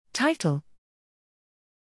Title: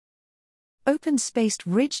 Open-spaced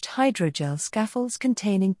ridged hydrogel scaffolds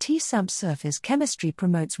containing TiSAMP surface chemistry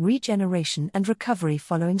promotes regeneration and recovery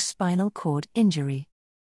following spinal cord injury.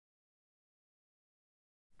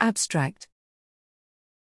 Abstract: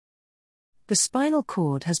 The spinal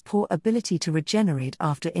cord has poor ability to regenerate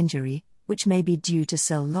after injury, which may be due to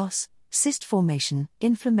cell loss, cyst formation,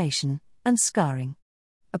 inflammation, and scarring.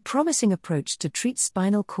 A promising approach to treat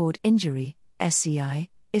spinal cord injury, SCI,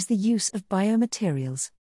 is the use of biomaterials.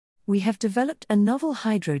 We have developed a novel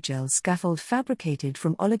hydrogel scaffold fabricated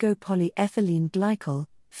from oligopolyethylene glycol,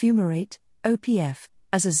 fumarate, OPF,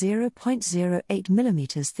 as a 0.08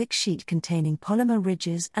 mm thick sheet containing polymer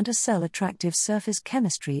ridges and a cell-attractive surface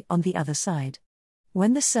chemistry on the other side.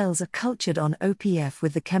 When the cells are cultured on OPF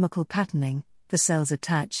with the chemical patterning, the cells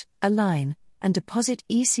attach, align, and deposit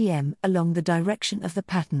ECM along the direction of the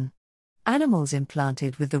pattern. Animals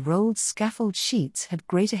implanted with the rolled scaffold sheets had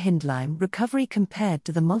greater hindlimb recovery compared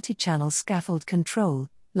to the multi-channel scaffold control,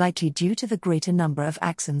 likely due to the greater number of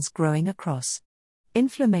axons growing across.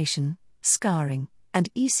 Inflammation, scarring,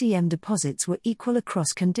 and ECM deposits were equal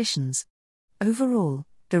across conditions. Overall,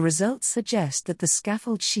 the results suggest that the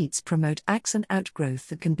scaffold sheets promote axon outgrowth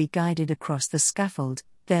that can be guided across the scaffold,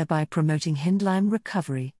 thereby promoting hindlimb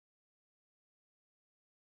recovery.